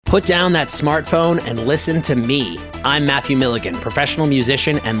Put down that smartphone and listen to me. I'm Matthew Milligan, professional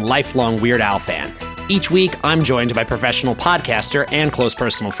musician and lifelong Weird Al fan. Each week, I'm joined by professional podcaster and close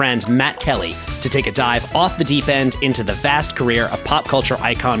personal friend Matt Kelly to take a dive off the deep end into the vast career of pop culture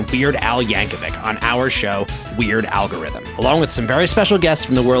icon Weird Al Yankovic on our show, Weird Algorithm. Along with some very special guests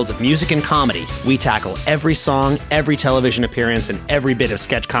from the worlds of music and comedy, we tackle every song, every television appearance, and every bit of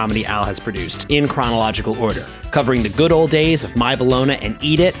sketch comedy Al has produced in chronological order, covering the good old days of My Bologna and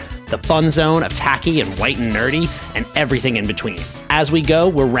Eat It, the fun zone of tacky and white and nerdy, and everything in between. As we go,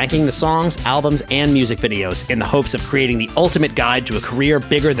 we're ranking the songs, albums, and music videos in the hopes of creating the ultimate guide to a career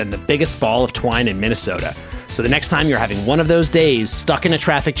bigger than the biggest ball of twine in Minnesota. So the next time you're having one of those days, stuck in a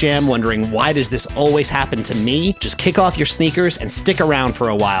traffic jam, wondering why does this always happen to me, just kick off your sneakers and stick around for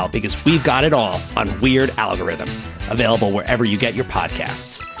a while because we've got it all on Weird Algorithm, available wherever you get your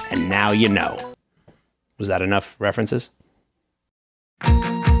podcasts. And now you know. Was that enough references?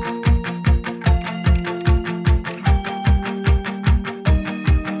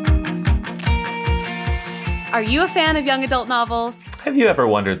 Are you a fan of young adult novels? Have you ever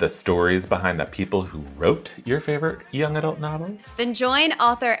wondered the stories behind the people who wrote your favorite young adult novels? Then join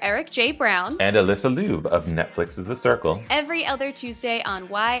author Eric J. Brown And Alyssa Lube of Netflix's The Circle. every other Tuesday on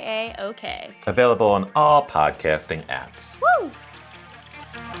YAOK. Available on all podcasting apps. Woo!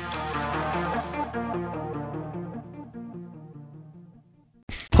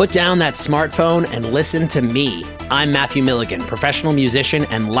 Put down that smartphone and listen to me. I'm Matthew Milligan, professional musician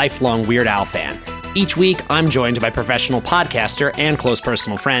and lifelong Weird Al fan. Each week, I'm joined by professional podcaster and close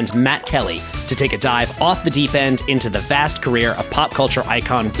personal friend Matt Kelly to take a dive off the deep end into the vast career of pop culture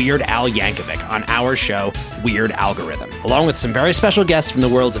icon Weird Al Yankovic on our show, Weird Algorithm. Along with some very special guests from the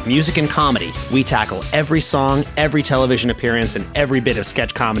worlds of music and comedy, we tackle every song, every television appearance, and every bit of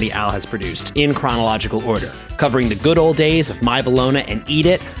sketch comedy Al has produced in chronological order, covering the good old days of My Bologna and Eat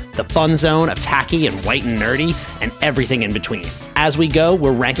It, the fun zone of tacky and white and nerdy, and everything in between. As we go,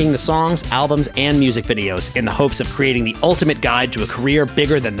 we're ranking the songs, albums, and music videos in the hopes of creating the ultimate guide to a career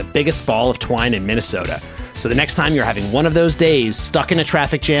bigger than the biggest ball of twine in Minnesota. So the next time you're having one of those days, stuck in a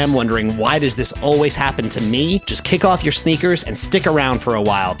traffic jam, wondering why does this always happen to me, just kick off your sneakers and stick around for a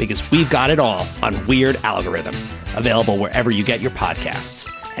while because we've got it all on Weird Algorithm, available wherever you get your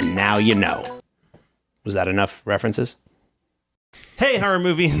podcasts. And now you know. Was that enough references? Hey, Horror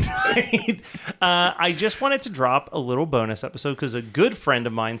Movie Night. I just wanted to drop a little bonus episode because a good friend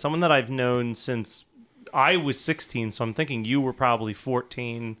of mine, someone that I've known since I was 16, so I'm thinking you were probably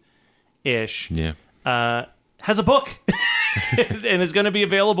 14-ish, has a book and is going to be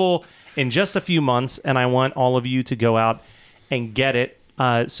available in just a few months, and I want all of you to go out and get it.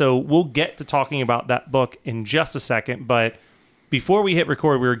 So we'll get to talking about that book in just a second, but before we hit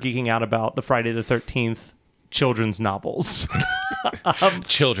record, we were geeking out about the Friday the 13th children's novels.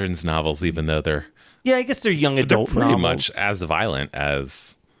 Children's novels, even though they're... Yeah, I guess they're young adult they're pretty novels. much as violent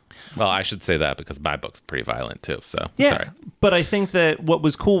as... Well, I should say that because my book's pretty violent too, so... Yeah, sorry. But I think that what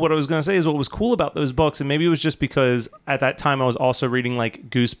was cool, what I was going to say is what was cool about those books, and maybe it was just because at that time I was also reading like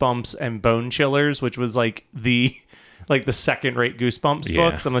Goosebumps and Bone Chillers, which was like the second-rate Goosebumps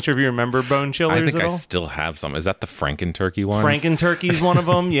books. I'm not sure if you remember Bone Chillers I think at I all. still have some. Is that the Franken-Turkey one? Franken-Turkey's one of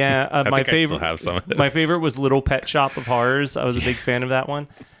them, yeah. I still have some of those. My favorite was Little Pet Shop of Horrors. I was a big fan of that one.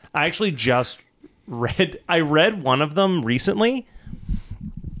 I actually just read one of them recently,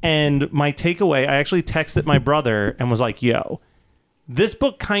 and my takeaway, I actually texted my brother and was like, yo, this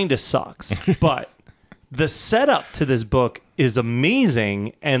book kind of sucks, but the setup to this book is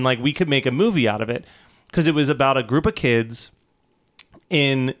amazing, and like we could make a movie out of it. Because it was about a group of kids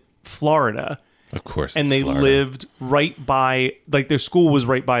in Florida. Of course. And they Florida. lived right by, like their school was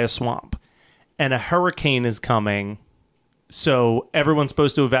right by a swamp. And a hurricane is coming. So everyone's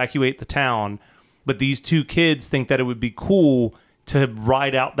supposed to evacuate the town. But these two kids think that it would be cool to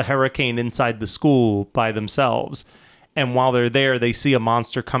ride out the hurricane inside the school by themselves. And while they're there, they see a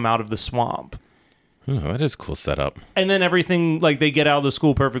monster come out of the swamp. Ooh, that is a cool setup. And then everything, like, they get out of the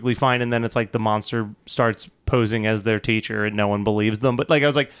school perfectly fine, and then it's like the monster starts posing as their teacher, and no one believes them. But, like, I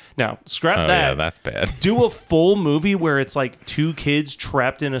was like, no, scrap Oh, that. yeah, that's bad. Do a full movie where it's, like, two kids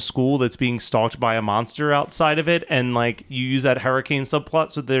trapped in a school that's being stalked by a monster outside of it, and, like, you use that hurricane subplot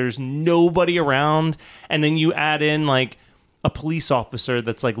so there's nobody around, and then you add in, like, a police officer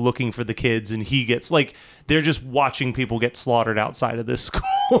that's, like, looking for the kids, and he gets, like, they're just watching people get slaughtered outside of this school.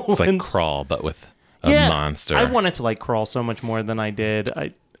 It's like And- Crawl, but with... a monster. I wanted to like Crawl so much more than I did.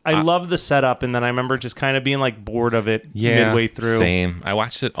 I love the setup, and then I remember just kind of being like bored of it midway through. Same. I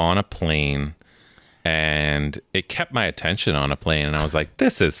watched it on a plane, and it kept my attention on a plane, and I was like,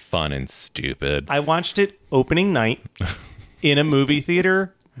 this is fun and stupid. I watched it opening night in a movie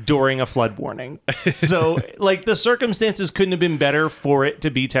theater during a flood warning. So, like, the circumstances couldn't have been better for it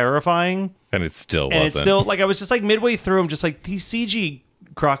to be terrifying. And it still wasn't. And it's still, like, I was just like midway through, I'm just like, these CG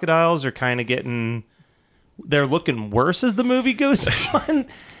crocodiles are kind of getting, they're looking worse as the movie goes on.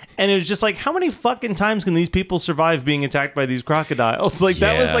 And it was just like, how many fucking times can these people survive being attacked by these crocodiles? Like,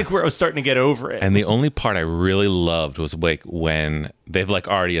 that was Yeah. like where I was starting to get over it. And the only part I really loved was like when they've like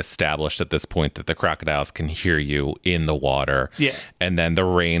already established at this point that the crocodiles can hear you in the water. Yeah. And then the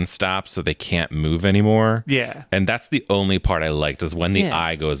rain stops so they can't move anymore. Yeah. And that's the only part I liked is when the Yeah.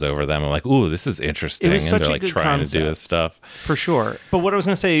 eye goes over them. I'm like, ooh, this is interesting. It was and such they're a like good trying to do concept. this stuff. For sure. But what I was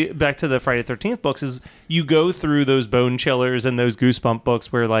going to say back to the Friday the 13th books is you go through those bone chillers and those goosebump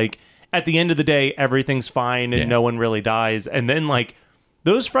books where, like, at the end of the day, everything's fine and Yeah. no one really dies. And then, like,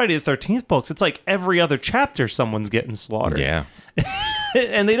 those Friday the 13th books, it's like every other chapter someone's getting slaughtered. Yeah.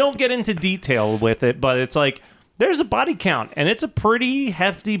 And they don't get into detail with it, but it's like there's a body count, and it's a pretty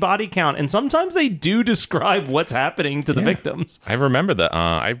hefty body count. And sometimes they do describe what's happening to the victims. I remember that.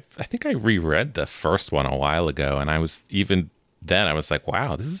 I think I reread the first one a while ago, and I was even then I was like,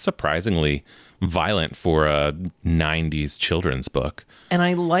 wow, this is surprisingly violent for a 90s children's book. And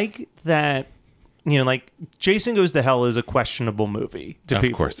I like that, you know, like Jason Goes to Hell is a questionable movie to Of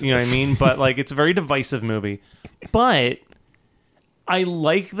people. course it You know what I is. mean? But like it's a very divisive movie. But I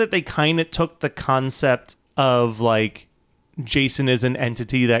like that they kind of took the concept of like Jason is an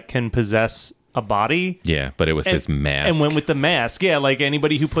entity that can possess a body. Yeah, but it was his mask. And went with the mask. Yeah, like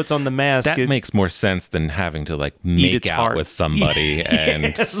anybody who puts on the mask. that makes more sense than having to like Eat make its out heart. with somebody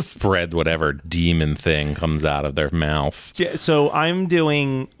and spread whatever demon thing comes out of their mouth. Yeah, so I'm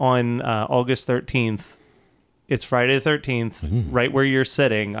doing on August 13th. It's Friday the 13th, right where you're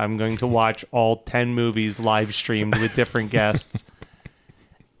sitting. I'm going to watch all 10 movies live streamed with different guests.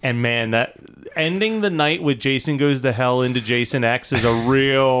 And man, that ending the night with Jason Goes to Hell into Jason X is a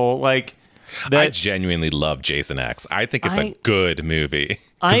real, like, I that genuinely love Jason X. I think it's I- a good movie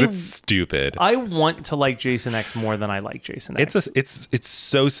I- because it's stupid. I want to like Jason X more than I like Jason X. It's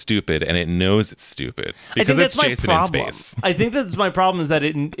so stupid, and it knows it's stupid I because think it's that's my Jason problem. in space. I think that's my problem is that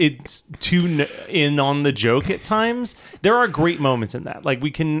it's too in on the joke at times. There are great moments in that. Like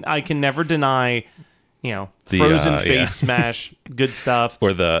I can never deny, you know, The, Frozen face yeah. smash, good stuff.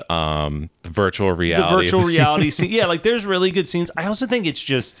 Or the virtual The reality. virtual reality scene. Yeah, like there's really good scenes. I also think it's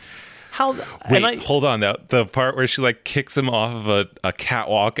just how Wait, hold on. The part where she like kicks him off of a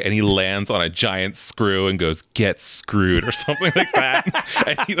catwalk and he lands on a giant screw and goes, "Get screwed," or something like that.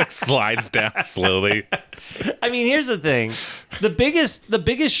 And he like slides down slowly. I mean, here's the thing. The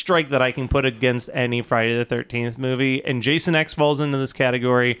biggest strike that I can put against any Friday the 13th movie, and Jason X falls into this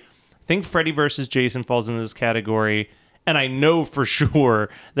category. I think Freddy versus Jason falls into this category. And I know for sure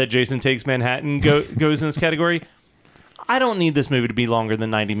that Jason Takes Manhattan goes in this category. I don't need this movie to be longer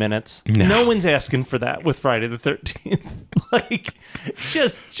than 90 minutes. No one's asking for that with Friday the 13th. Like,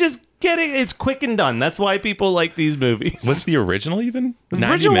 just get it. It's quick and done. That's why people like these movies. What's the original even? The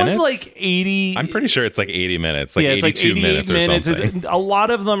 90 original minutes? one's like 80. I'm pretty sure it's like 80 minutes, like Yeah, it's 82 like 88 minutes or minutes. something. A lot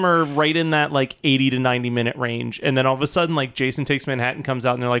of them are right in that like 80 to 90 minute range. And then all of a sudden, like Jason Takes Manhattan comes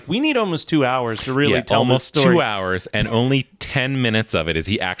out and they're like, we need almost 2 hours to really tell almost this story. 2 hours, and only 10 minutes of it is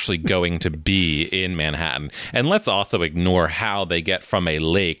he actually going to be in Manhattan. And let's also ignore how they get from a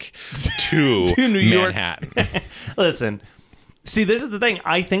lake to, To New York. Manhattan. Listen, see, this is the thing.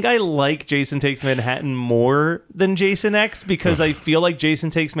 I think I like Jason Takes Manhattan more than Jason X because I feel like Jason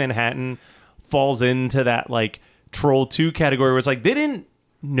Takes Manhattan falls into that like Troll 2 category where it's like they didn't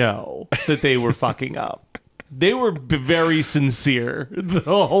know that they were fucking up. They were very sincere the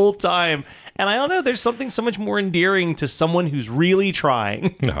whole time. And I don't know, there's something so much more endearing to someone who's really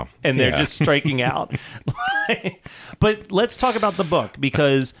trying. No. And they're Yeah. just striking out. But let's talk about the book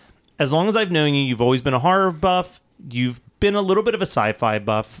because as long as I've known you, you've always been a horror buff. You've been a little bit of a sci-fi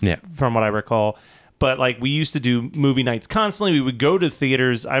buff, Yeah. from what I recall. But like we used to do movie nights constantly. We would go to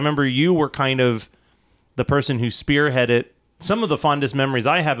theaters. I remember you were kind of the person who spearheaded some of the fondest memories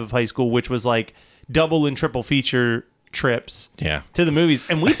I have of high school, which was like double and triple feature trips Yeah. to the movies.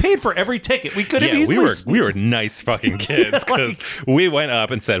 And we paid for every ticket. We could have Yeah, easily... we were nice fucking kids because we went up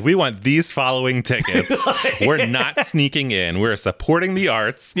and said, we want these following tickets. We're not sneaking in. We're supporting the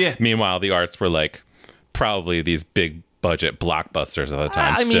arts. Yeah. Meanwhile, the arts were like probably these big budget blockbusters at the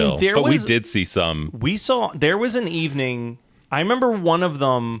time I mean, still. there but we was- did see some. We saw... There was an evening... I remember one of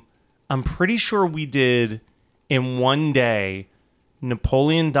them... I'm pretty sure we did in one day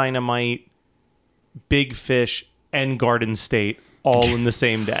Napoleon Dynamite, Big Fish, and Garden State all in the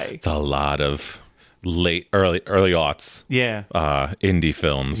same day. It's a lot of early aughts Yeah. indie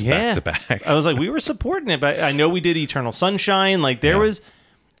films Yeah. back to back. I was like, we were supporting it, but I know we did Eternal Sunshine. Like there Yeah. was,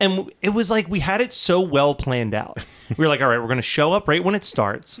 And it was like we had it so well planned out. We were like, all right, we're going to show up right when it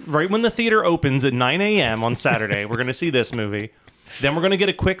starts, right when the theater opens at 9 a.m. on Saturday. We're going to see this movie. Then we're going to get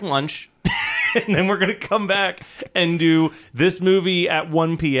a quick lunch. And then we're going to come back and do this movie at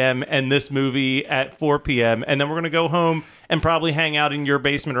 1 p.m. and this movie at 4 p.m. And then we're going to go home and probably hang out in your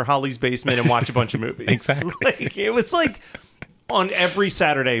basement or Holly's basement and watch a bunch of movies. Exactly. Like, it was like on every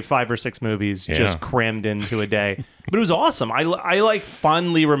Saturday, 5 or 6 movies just crammed into a day. But it was awesome. I like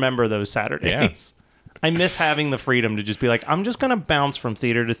fondly remember those Saturdays. Yeah. I miss having the freedom to just be like, I'm just going to bounce from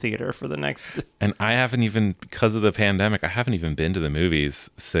theater to theater for the next. And I haven't even, because of the pandemic, I haven't even been to the movies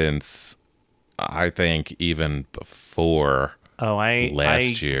since I think even before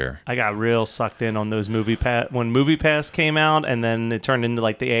last year. I got real sucked in on those when Movie Pass came out, and then it turned into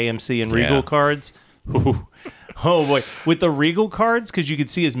like the AMC and Regal cards. Ooh. Oh boy, with the Regal cards, because you could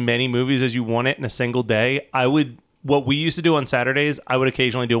see as many movies as you wanted in a single day. What we used to do on Saturdays, I would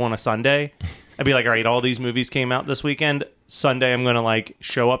occasionally do on a Sunday. I'd be like, all right, all these movies came out this weekend. Sunday, I'm going to like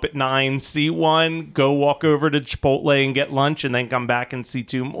show up at 9, see one, go walk over to Chipotle and get lunch, and then come back and see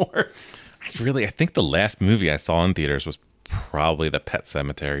 2 more. I think the last movie I saw in theaters was probably the Pet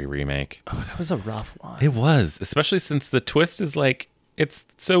Sematary remake. Oh, that was a rough one. It was, especially since the twist is like, it's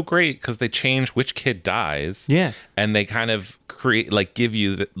so great because they change which kid dies. Yeah. And they kind of give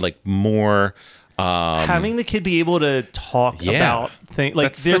you like more. Having the kid be able to talk about things.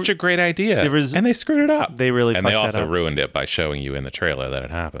 Like, that's such a great idea. And they screwed it up. They really fucked that up. And they also ruined it by showing you in the trailer that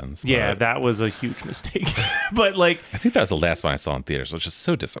it happens. Yeah, that was a huge mistake. But like, I think that was the last one I saw in theaters, which is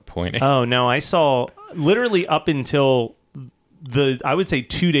so disappointing. Oh, no. I saw literally up until I would say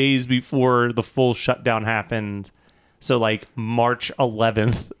 2 days before the full shutdown happened. So like March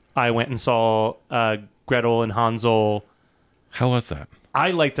 11th, I went and saw Gretel and Hansel. How was that?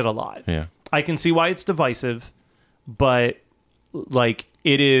 I liked it a lot. Yeah. I can see why it's divisive, but like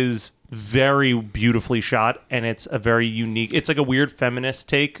it is very beautifully shot, and it's a very unique. It's like a weird feminist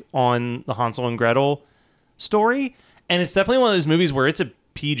take on the Hansel and Gretel story, and it's definitely one of those movies where it's a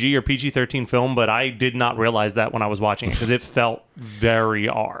PG or PG-13 film, but I did not realize that when I was watching it because it felt very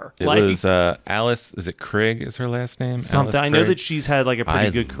R. It was Alice. Is it Krige? Is her last name? Something. I know that she's had like a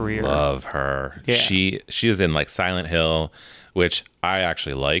pretty good career. I love her. Yeah. She is in like Silent Hill, which I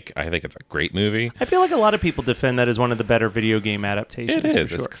actually like. I think it's a great movie. I feel like a lot of people defend that as one of the better video game adaptations. It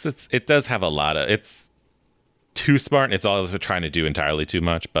is. For sure. Because it does have a lot of. It's too smart. It's always trying to do entirely too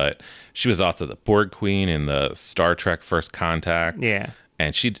much. But she was also the Borg Queen in the Star Trek First Contact. Yeah.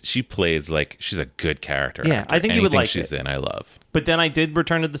 And she plays like she's a good character. Yeah, actor. I think you would like she's in. I love. But then I did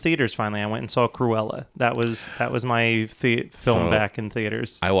return to the theaters finally. I went and saw Cruella. That was my film back in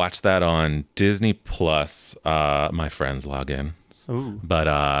theaters. I watched that on Disney Plus. My friends log in. Ooh. But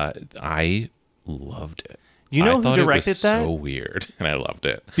I loved it. You know who directed it was that? So weird, and I loved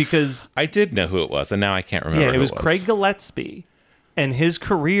it because I did know who it was, and now I can't remember. Yeah, who it was Craig Gillespie, and his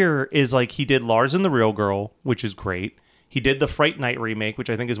career is like he did Lars and the Real Girl, which is great. He did the Fright Night remake, which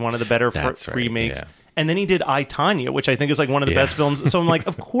I think is one of the better remakes. Yeah. And then he did I, Tonya, which I think is like one of the best films. So I'm like,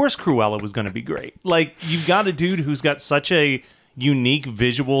 of course Cruella was going to be great. Like, you've got a dude who's got such a unique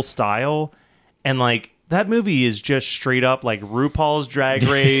visual style. And like, that movie is just straight up like RuPaul's Drag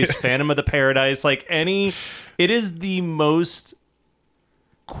Race, Phantom of the Paradise. Like it is the most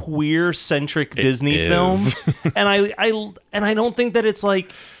queer-centric Disney film. And I don't think that it's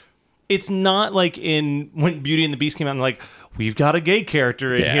like, it's not like when Beauty and the Beast came out and like, we've got a gay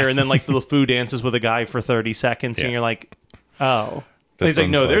character in here. And then like the LeFou dances with a guy for 30 seconds. And you're like, oh. He's like,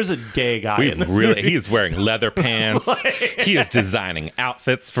 no, there's a gay guy in this movie. He's wearing leather pants. He is designing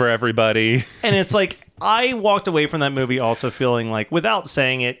outfits for everybody. And it's like, I walked away from that movie also feeling like, without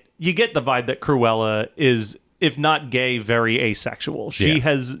saying it, you get the vibe that Cruella is, if not gay, very asexual. She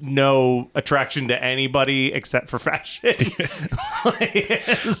has no attraction to anybody except for fashion.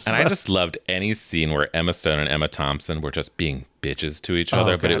 And I just loved any scene where Emma Stone and Emma Thompson were just being bitches to each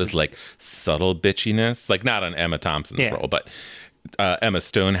other, but it was like subtle bitchiness, like not on Emma Thompson's role, but Emma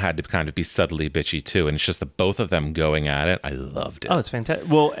Stone had to kind of be subtly bitchy too, and it's just the both of them going at it. I loved it. Oh, it's fantastic.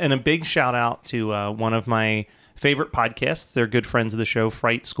 Well, and a big shout out to one of my favorite podcasts. They're good friends of the show,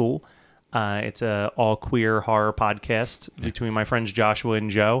 Fright School. It's a all queer horror podcast between my friends Joshua and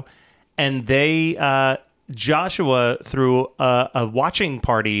Joe, and they Joshua threw a watching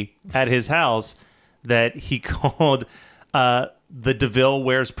party at his house that he called The Devil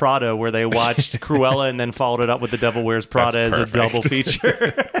Wears Prada, where they watched Cruella and then followed it up with The Devil Wears Prada as a double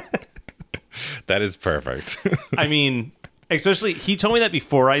feature. That is perfect. I mean, especially, he told me that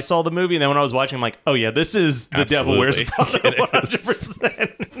before I saw the movie, and then when I was watching, I'm like, oh yeah, this is The Devil Wears Prada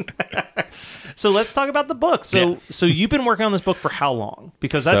 100%. So let's talk about the book. So you've been working on this book for how long?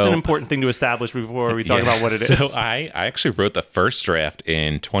 Because that's an important thing to establish before we talk about what it is. So I actually wrote the first draft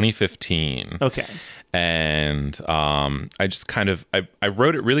in 2015. Okay. And I just kind of I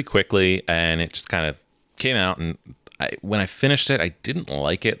wrote it really quickly, and it just kind of came out. And when I finished it, I didn't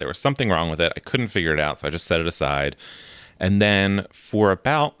like it. There was something wrong with it. I couldn't figure it out, so I just set it aside. And then for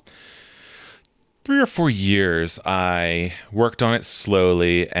about 3 or 4 years, I worked on it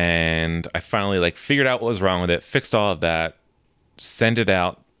slowly, and I finally figured out what was wrong with it, fixed all of that, sent it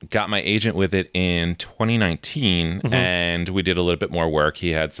out, got my agent with it in 2019, and we did a little bit more work. He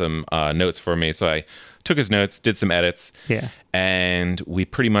had some notes for me, so I took his notes, did some edits, and we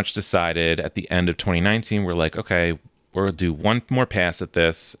pretty much decided at the end of 2019, we're like, okay, we'll do one more pass at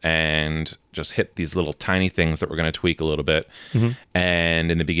this and just hit these little tiny things that we're going to tweak a little bit. And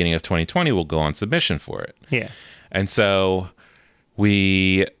in the beginning of 2020, we'll go on submission for it. Yeah. And so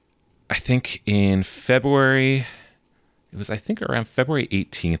I think in February, it was, I think around February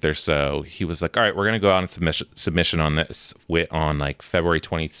 18th or so, he was like, all right, we're going to go on submission on this on February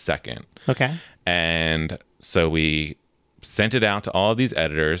 22nd. Okay. And so we sent it out to all of these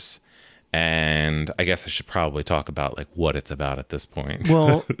editors. And I guess I should probably talk about what it's about at this point.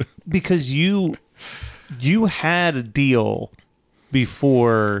 Well, because you had a deal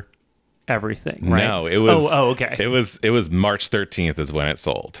before everything, right? No, it was. Oh, okay. It was March 13th is when it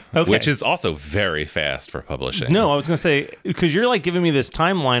sold, which is also very fast for publishing. No, I was gonna say, because you're giving me this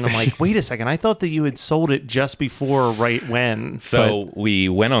timeline. I'm like, wait a second. I thought that you had sold it just before, right when? So we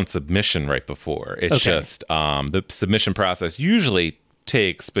went on submission right before. It's just the submission process usually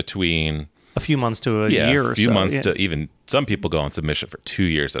takes between a few months to a year or so. A few months to even some people go on submission for 2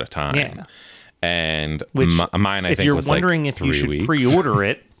 years at a time. Yeah. And mine, I think, was if you're wondering if you should pre-order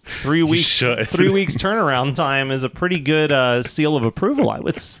it, 3 weeks 3 weeks turnaround time is a pretty good seal of approval, I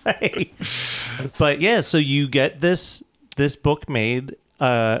would say. But yeah, so you get this book made,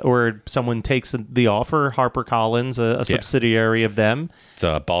 or someone takes the offer, HarperCollins, a subsidiary of them.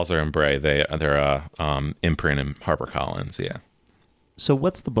 It's Balzer and Bray. They're imprint in HarperCollins, yeah. So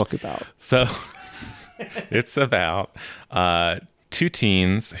what's the book about? So it's about two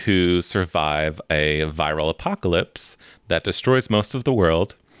teens who survive a viral apocalypse that destroys most of the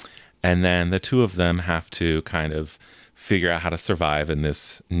world. And then the two of them have to kind of figure out how to survive in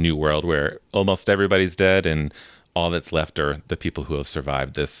this new world where almost everybody's dead and all that's left are the people who have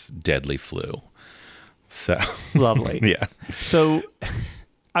survived this deadly flu. So lovely. Yeah. So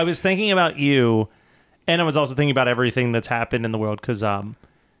I was thinking about you. And I was also thinking about everything that's happened in the world because,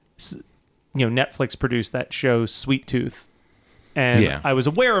 Netflix produced that show Sweet Tooth, and I was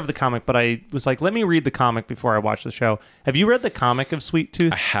aware of the comic, but I was like, let me read the comic before I watch the show. Have you read the comic of Sweet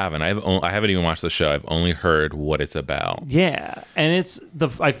Tooth? I haven't. I haven't even watched the show. I've only heard what it's about. Yeah, and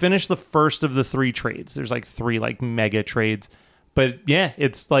I finished the first of the 3 trades. There's 3 mega trades, but yeah,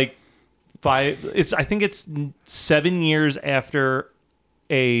 it's 5. I think it's 7 years after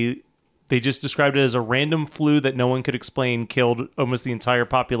They just described it as a random flu that no one could explain killed almost the entire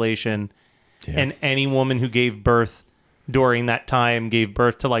population. Yeah. And any woman who gave birth during that time gave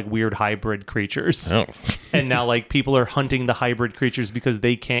birth to weird hybrid creatures. Oh. And now people are hunting the hybrid creatures because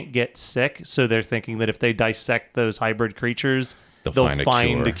they can't get sick. So they're thinking that if they dissect those hybrid creatures, they'll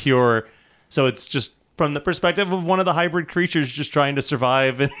find a cure. So it's just from the perspective of one of the hybrid creatures just trying to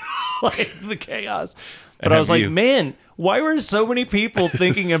survive in the chaos. But I was like, man, why were so many people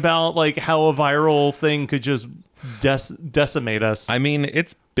thinking about how a viral thing could just decimate us? I mean,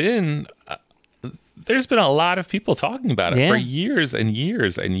 it's been there's been a lot of people talking about it for years and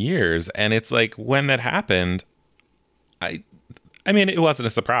years and years, and it's when that happened, I mean, it wasn't a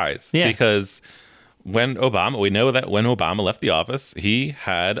surprise because we know that when Obama left the office, he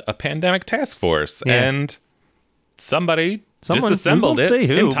had a pandemic task force, and someone disassembled it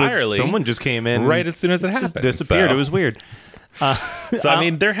entirely. Someone just came in right as soon as it happened. Just disappeared. So. It was weird. I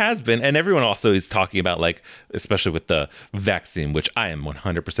mean, there has been, and everyone also is talking about especially with the vaccine, which I am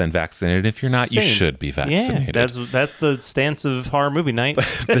 100% vaccinated. If you're not, you should be vaccinated. Yeah, that's the stance of horror movie night.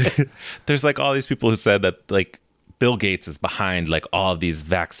 There's all these people who said that Bill Gates is behind all of these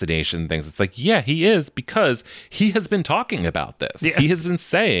vaccination things. It's he is, because he has been talking about this. Yeah. He has been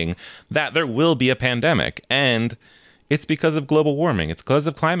saying that there will be a pandemic, and it's because of global warming. It's because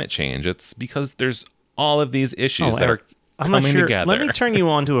of climate change. It's because there's all of these issues that are coming together. Let me turn you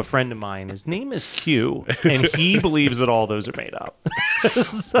on to a friend of mine. His name is Q, and he believes that all those are made up.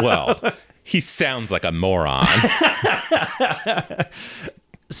 Well, he sounds like a moron.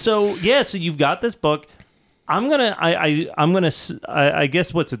 So you've got this book. I'm gonna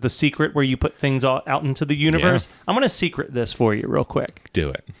guess what's it? The secret where you put things out into the universe. Yeah. I'm gonna secret this for you real quick. Do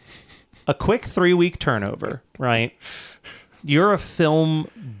it. a quick 3-week turnover, right? You're a film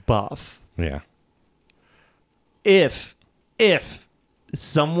buff. Yeah. If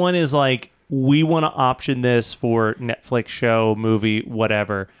someone is like, we want to option this for Netflix show, movie,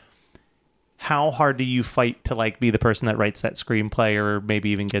 whatever, how hard do you fight to like be the person that writes that screenplay or maybe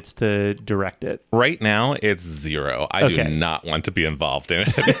even gets to direct it? Right now, it's 0. I do not want to be involved in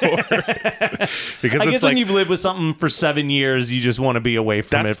it anymore. Because I guess when you've lived with something for 7 years, you just want to be away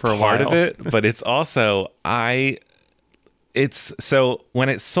from it for a while. That's part of it, but it's also so when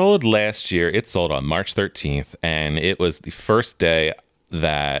it sold last year, it sold on March 13th, and it was the first day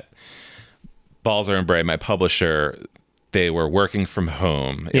that Balzer and Bray, my publisher, they were working from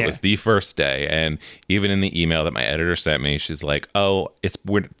home. It was the first day, and even in the email that my editor sent me, she's like, "Oh,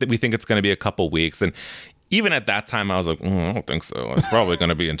 we think it's going to be a couple weeks." And even at that time, I was like, "I don't think so. It's probably going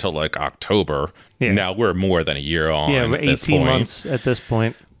to be until like October." Yeah. Now we're more than a year on. Yeah, we're 18 months at this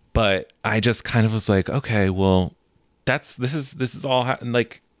point. But I just kind of was like, "Okay, well, this is all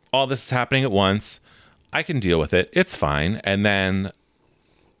like all this is happening at once. I can deal with it. It's fine." And then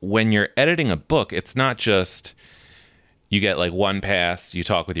when you're editing a book, it's not just you get like one pass, you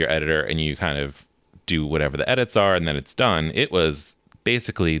talk with your editor, and you kind of do whatever the edits are, and then it's done. It was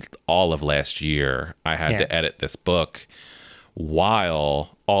basically all of last year I had to edit this book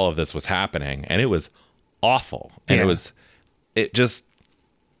while all of this was happening, and it was awful. And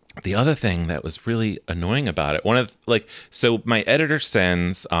the other thing that was really annoying about it, so my editor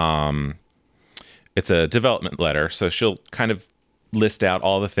sends, it's a development letter, so she'll kind of list out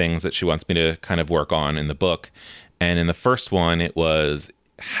all the things that she wants me to kind of work on in the book. And in the first one, it was,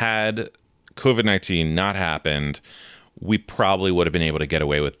 had COVID-19 not happened, we probably would have been able to get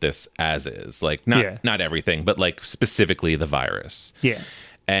away with this as is. Like, not everything, but like specifically the virus. Yeah.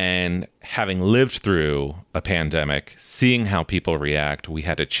 And having lived through a pandemic, seeing how people react, we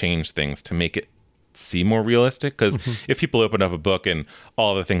had to change things to make it seem more realistic. Because if people open up a book and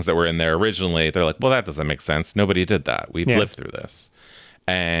all the things that were in there originally, they're like, well, that doesn't make sense. Nobody did that. We've lived through this.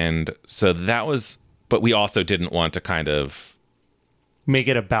 And so that was... But we also didn't want to kind of... make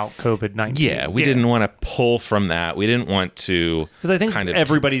it about COVID-19. Yeah, we didn't want to pull from that. We didn't want to... Because I think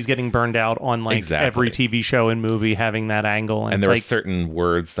everybody's getting burned out on like every TV show and movie having that angle. And there were certain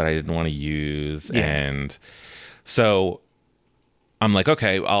words that I didn't want to use. Yeah. And so I'm like,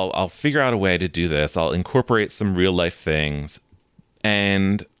 okay, I'll figure out a way to do this. I'll incorporate some real life things.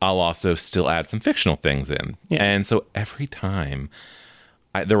 And I'll also still add some fictional things in. Yeah. And so every time...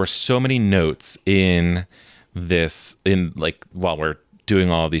 there were so many notes in while we're doing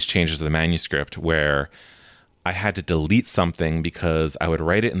all these changes to the manuscript where I had to delete something because I would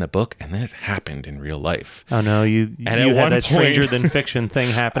write it in the book and then it happened in real life. Oh no, you had that stranger than fiction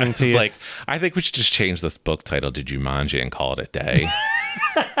thing happening to you. Like, I think we should just change this book title to Jumanji and call it a day.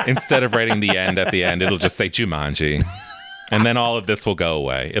 Instead of writing the end at the end, it'll just say Jumanji. And then all of this will go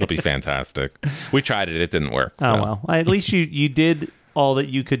away. It'll be fantastic. We tried it. It didn't work. Oh, well. At least you did all that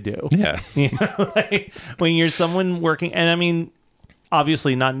you could do. Yeah. You know, like, when you're someone working, and I mean,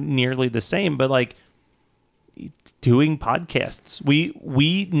 obviously not nearly the same, but like doing podcasts.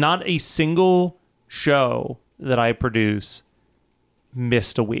 We not a single show that I produce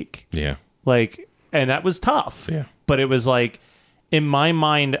missed a week. Yeah. Like, and that was tough. Yeah. But it was like, in my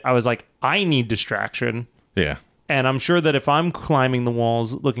mind, I was like, I need distraction. Yeah. And I'm sure that if I'm climbing the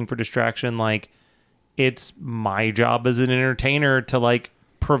walls looking for distraction, like, it's my job as an entertainer to like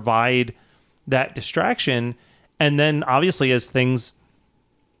provide that distraction. And then obviously as things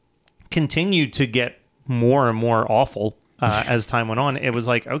continue to get more and more awful as time went on, it was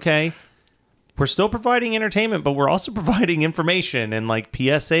like, okay, we're still providing entertainment, but we're also providing information and like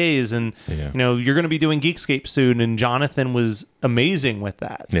PSAs and, you know, you're going to be doing Geekscape soon. And Jonathan was amazing with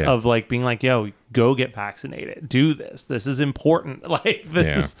that of like being like, yo, go get vaccinated, do this. This is important. Like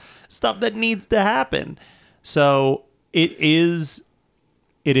this is stuff that needs to happen. So it is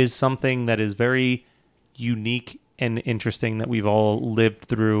something that is very unique and interesting that we've all lived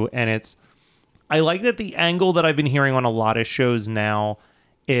through. And I like that the angle that I've been hearing on a lot of shows now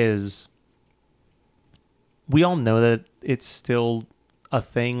is, we all know that it's still a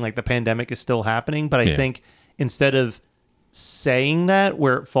thing, like the pandemic is still happening, but I think instead of saying that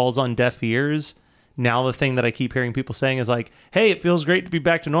where it falls on deaf ears, now the thing that I keep hearing people saying is like, hey, it feels great to be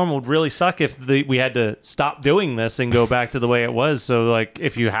back to normal. It would really suck if we had to stop doing this and go back to the way it was. So like,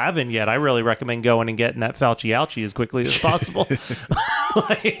 if you haven't yet, I really recommend going and getting that Fauci ouchie as quickly as possible.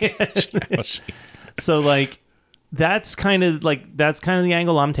 So like, that's kind of the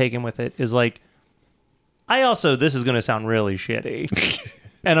angle I'm taking with it, is like, this is going to sound really shitty,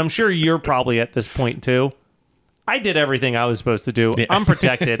 and I'm sure you're probably at this point too. I did everything I was supposed to do. Yeah. I'm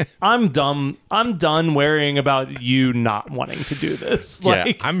protected. I'm dumb. I'm done worrying about you not wanting to do this.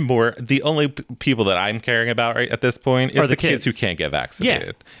 Like, yeah, I'm more, the only people that I'm caring about right at this point is the kids who can't get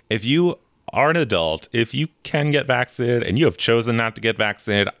vaccinated. Yeah. If you are an adult, if you can get vaccinated and you have chosen not to get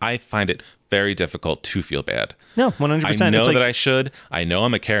vaccinated, I find it very difficult to feel bad. No, 100%. I know that I should. I know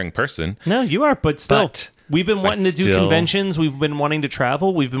I'm a caring person. No, you are, but still. We've been wanting to do conventions. We've been wanting to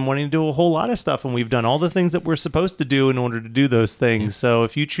travel. We've been wanting to do a whole lot of stuff, and we've done all the things that we're supposed to do in order to do those things. Yes. So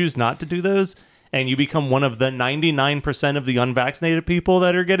if you choose not to do those and you become one of the 99% of the unvaccinated people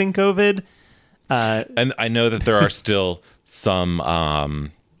that are getting COVID. And I know that there are still some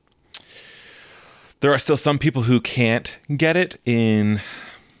people who can't get it in,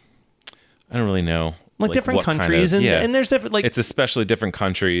 I don't really know. Like different countries, and there's different, like, it's especially different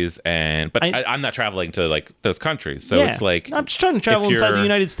countries, but I'm not traveling to like those countries, so it's like I'm just trying to travel inside the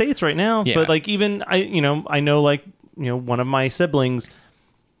United States right now. Yeah. But like even I know like one of my siblings,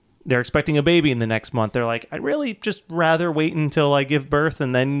 they're expecting a baby in the next month. They're like, I'd really just rather wait until I give birth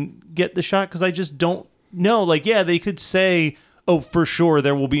and then get the shot because I just don't know. Like, yeah, they could say, oh, for sure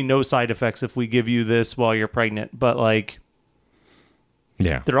there will be no side effects if we give you this while you're pregnant, but like.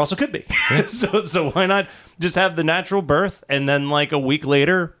 Yeah, there also could be. Yeah. So why not just have the natural birth and then like a week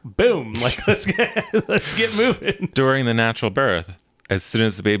later, boom! Like let's get moving. During the natural birth, as soon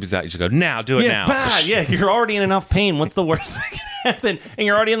as the baby's out, you just go now. Do it now. Yeah, you're already in enough pain. What's the worst that can happen? And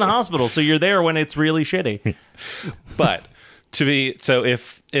you're already in the hospital, so you're there when it's really shitty. But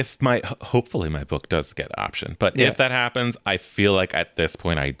hopefully my book does get option, but if that happens, I feel like at this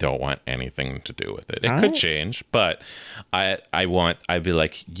point I don't want anything to do with it. It could change, but I'd be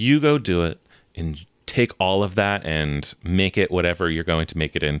like, you go do it and take all of that and make it whatever you're going to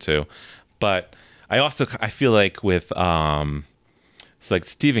make it into. But I feel like with it's like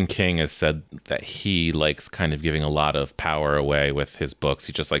Stephen King has said that he likes kind of giving a lot of power away with his books.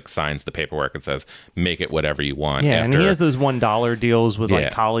 He just like signs the paperwork and says, make it whatever you want. Yeah, and he has those $1 deals with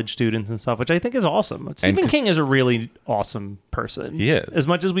like college students and stuff, which I think is awesome. Stephen King is a really awesome person. He is. As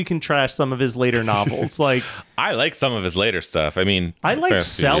much as we can trash some of his later novels. Like I like some of his later stuff. I mean, I like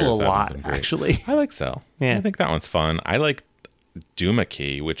Cell a lot, actually. I like Cell. Yeah. I think that one's fun. I like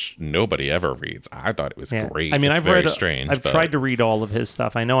Doomakey, which nobody ever reads. I thought it was great. I mean, I've read strange. I've tried to read all of his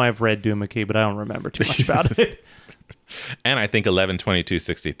stuff. I know I've read Doomakey, but I don't remember too much about it. And I think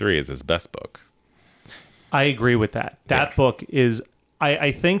 11/22/63 is his best book. I agree with that. That book is.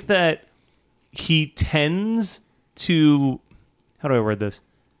 I think that he tends to. How do I word this?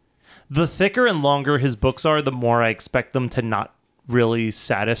 The thicker and longer his books are, the more I expect them to not really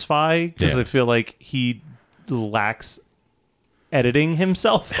satisfy, because I feel like he lacks editing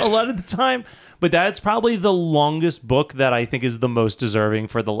himself a lot of the time. But that's probably the longest book that I think is the most deserving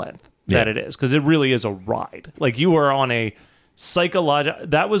for the length that it is, because it really is a ride. Like, you are on a psychological.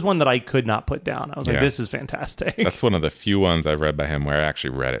 That was one that I could not put down. I was like, this is fantastic. That's one of the few ones I've read by him where I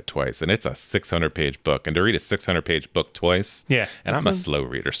actually read it twice, and it's a 600-page book. And to read a 600-page book twice, and I'm a slow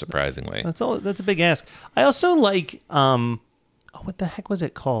reader, surprisingly. That's a big ask. I also like what the heck was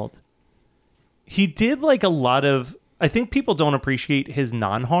it called? He did like a lot of. I think people don't appreciate his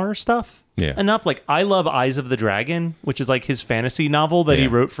non-horror stuff enough. Like, I love Eyes of the Dragon, which is like his fantasy novel that he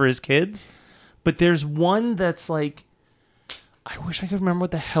wrote for his kids. But there's one that's like, I wish I could remember what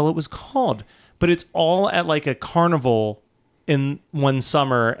the hell it was called. But it's all at like a carnival in one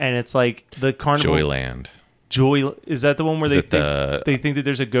summer, and it's like the carnival. Joyland. Is that the one where they think that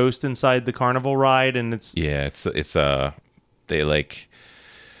there's a ghost inside the carnival ride, and it's they like.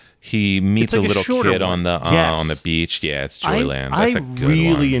 He meets like a little kid on the beach. Yeah, it's Joyland. That's a good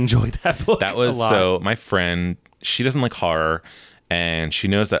really enjoyed that book. That was my friend. She doesn't like horror, and she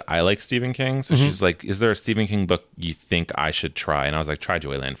knows that I like Stephen King. So she's like, "Is there a Stephen King book you think I should try?" And I was like, "Try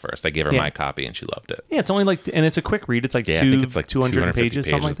Joyland first." I gave her my copy, and she loved it. Yeah, it's only like, and it's a quick read. It's like I think it's like 200 pages,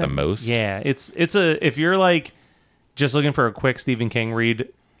 something like that. The most. Yeah, it's if you're like just looking for a quick Stephen King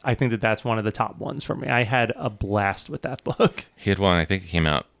read, I think that's one of the top ones for me. I had a blast with that book. He had one. I think it came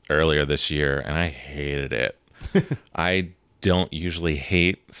out earlier this year, and I hated it. I don't usually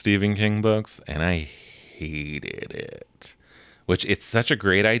hate Stephen King books, and I hated it. Which, it's such a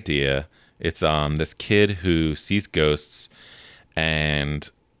great idea. It's this kid who sees ghosts, and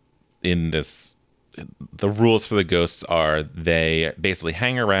the rules for the ghosts are they basically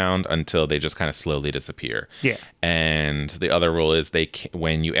hang around until they just kind of slowly disappear. Yeah. And the other rule is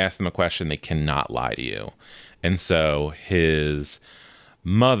when you ask them a question, they cannot lie to you. And so his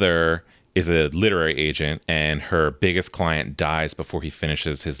mother is a literary agent, and her biggest client dies before he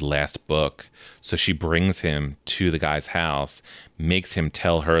finishes his last book. So she brings him to the guy's house, makes him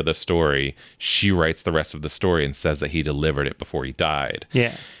tell her the story. She writes the rest of the story and says that he delivered it before he died.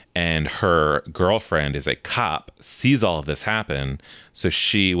 Yeah. And her girlfriend is a cop, sees all of this happen. So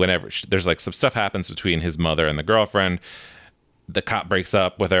there's like some stuff happens between his mother and the girlfriend. The cop breaks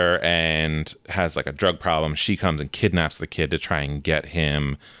up with her and has like a drug problem. She comes and kidnaps the kid to try and get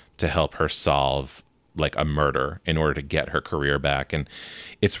him to help her solve like a murder in order to get her career back. And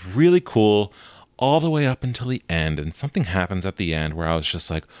it's really cool all the way up until the end. And something happens at the end where I was just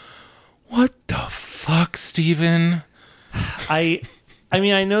like, what the fuck, Steven? I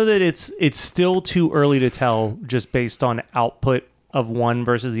mean, I know that it's still too early to tell just based on output of one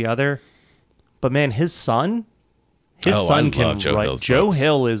versus the other. But man, his son can write. Joe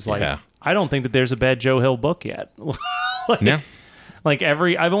Hill is like, yeah. I don't think that there's a bad Joe Hill book yet. Yeah. Like I've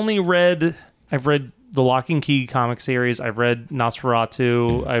read the Lock and Key comic series. I've read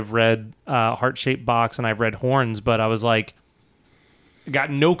Nosferatu. I've read Heart-Shaped Box, and I've read Horns. But I was like, got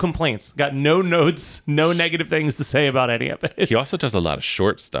no complaints, got no notes, no negative things to say about any of it. He also does a lot of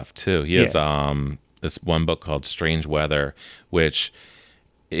short stuff too. He has this one book called Strange Weather, which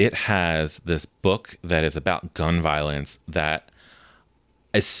it has this book that is about gun violence that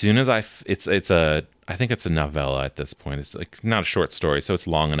as soon as I think it's a novella at this point. It's like not a short story, so it's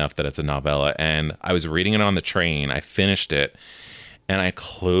long enough that it's a novella. And I was reading it on the train. I finished it, and I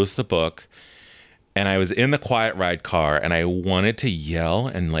closed the book, and I was in the quiet ride car, and I wanted to yell,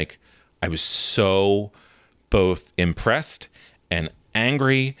 and like I was so both impressed and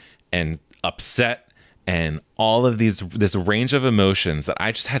angry and upset and all of this range of emotions that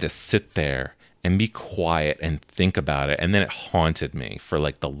I just had to sit there and be quiet and think about it. And then it haunted me for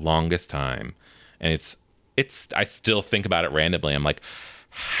like the longest time. And I still think about it randomly. I'm like,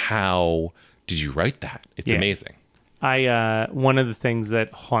 how did you write that? It's amazing. One of the things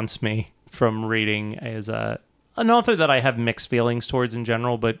that haunts me from reading is an author that I have mixed feelings towards in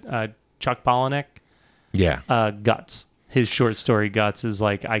general, but Chuck Palahniuk. Yeah. Guts. His short story Guts is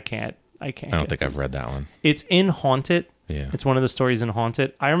like, I can't. I don't think I've read that one. It's in Haunted. Yeah. It's one of the stories in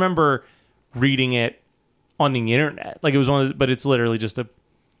Haunted. I remember reading it on the internet. Like it was one of but it's literally just a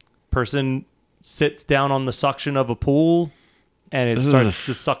person sits down on the suction of a pool and it starts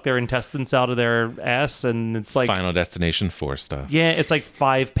to suck their intestines out of their ass, and it's like Final Destination 4 stuff. Yeah, it's like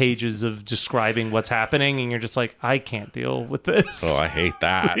 5 pages of describing what's happening, and you're just like, I can't deal with this. Oh, I hate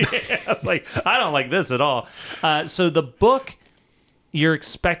that. Yeah, it's like, I don't like this at all. So the book, you're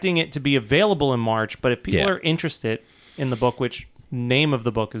expecting it to be available in March, but if people are interested in the book, which name of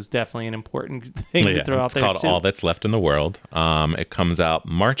the book is definitely an important thing to throw out there. It's called All That's Left in the World. It comes out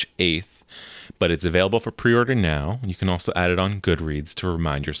March 8th. But it's available for pre-order now. You can also add it on Goodreads to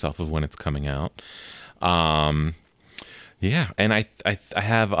remind yourself of when it's coming out. Yeah, and I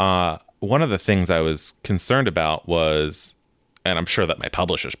have one of the things I was concerned about was, and I'm sure that my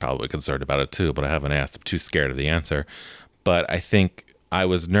publisher's probably concerned about it too, but I haven't asked. I'm too scared of the answer. But I think I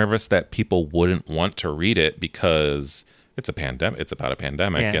was nervous that people wouldn't want to read it because it's a pandemic. It's about a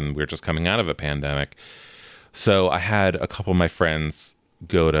pandemic, and we're just coming out of a pandemic. So I had a couple of my friends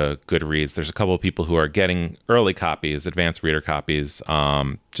go to Goodreads. There's a couple of people who are getting early copies, advanced reader copies,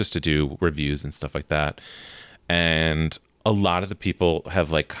 just to do reviews and stuff like that. And a lot of the people have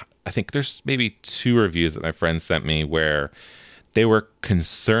like, I think there's maybe 2 reviews that my friends sent me where they were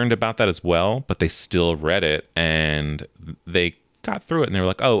concerned about that as well, but they still read it and they got through it and they were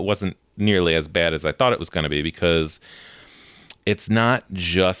like, oh, it wasn't nearly as bad as I thought it was going to be, because it's not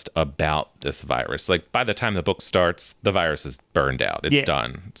just about this virus. Like by the time the book starts, the virus is burned out. It's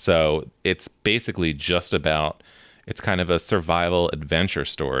done. So it's basically just about, it's kind of a survival adventure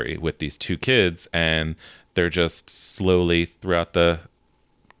story with these 2 kids, and they're just slowly they're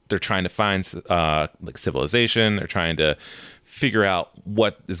trying to find like civilization. They're trying to figure out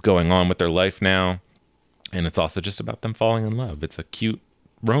what is going on with their life now. And it's also just about them falling in love. It's a cute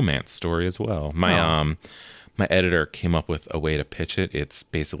romance story as well. My editor came up with a way to pitch it. It's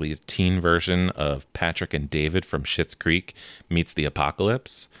basically a teen version of Patrick and David from Schitt's Creek meets the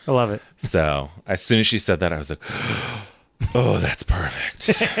apocalypse. I love it. So as soon as she said that, I was like, oh, that's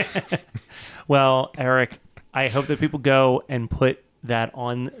perfect. Well, Eric, I hope that people go and put that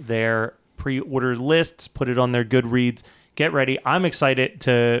on their pre-order lists, put it on their Goodreads. Get ready. I'm excited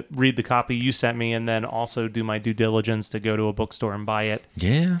to read the copy you sent me and then also do my due diligence to go to a bookstore and buy it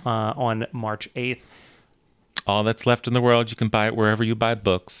on March 8th. All That's Left in the World. You can buy it wherever you buy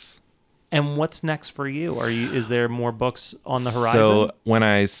books. And what's next for you? Is there more books on the horizon? So when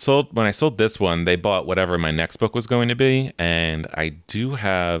I sold this one, they bought whatever my next book was going to be, and I do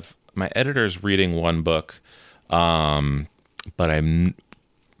have my editor's reading one book, but I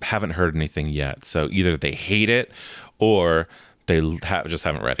haven't heard anything yet. So either they hate it or they just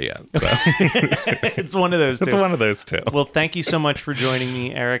haven't read it yet. So. It's one of those two. It's one of those two. Well, thank you so much for joining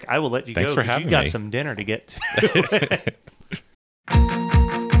me, Eric. I will let you Thanks go for having you got me. some dinner to get to.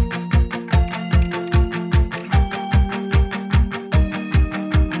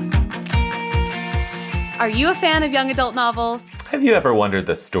 Are you a fan of young adult novels? Have you ever wondered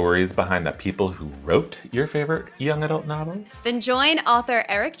the stories behind the people who wrote your favorite young adult novels? Then join author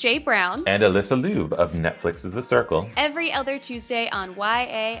Eric J. Brown And Alyssa Lube of Netflix's The Circle. every other Tuesday on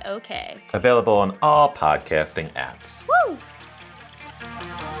YAOK. Available on all podcasting apps. Woo!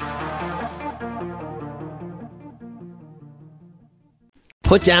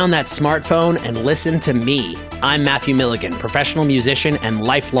 Put down that smartphone and listen to me. I'm Matthew Milligan, professional musician and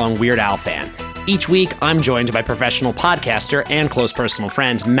lifelong Weird Al fan. Each week, I'm joined by professional podcaster and close personal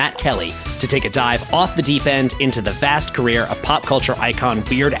friend Matt Kelly to take a dive off the deep end into the vast career of pop culture icon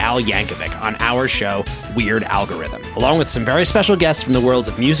Weird Al Yankovic on our show, Weird Algorithm. Along with some very special guests from the worlds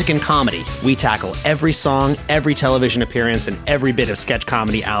of music and comedy, we tackle every song, every television appearance, and every bit of sketch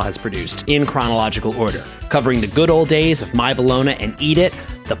comedy Al has produced in chronological order, covering the good old days of My Bologna and Eat It,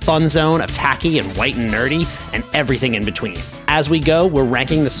 the fun zone of tacky and white and nerdy, and everything in between. As we go, we're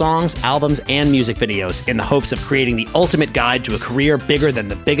ranking the songs, albums, and music videos in the hopes of creating the ultimate guide to a career bigger than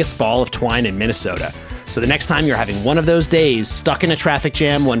the biggest ball of twine in Minnesota. So the next time you're having one of those days, stuck in a traffic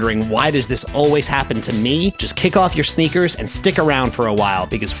jam, wondering why does this always happen to me, just kick off your sneakers and stick around for a while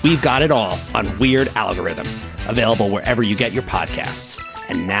because we've got it all on Weird Algorithm. Available wherever you get your podcasts.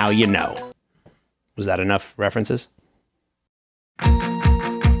 And now you know. Was that enough references?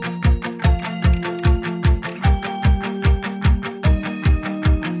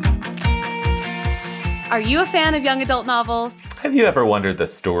 Are you a fan of young adult novels? Have you ever wondered the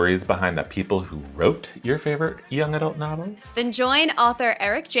stories behind the people who wrote your favorite young adult novels? Then join author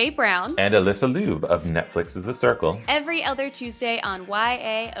Eric J. Brown And Alyssa Lube of Netflix's The Circle. every other Tuesday on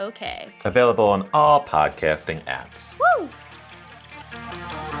YAOK. Available on all podcasting apps. Woo!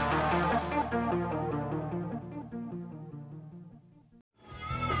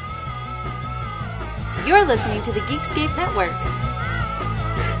 You're listening to the Geekscape Network.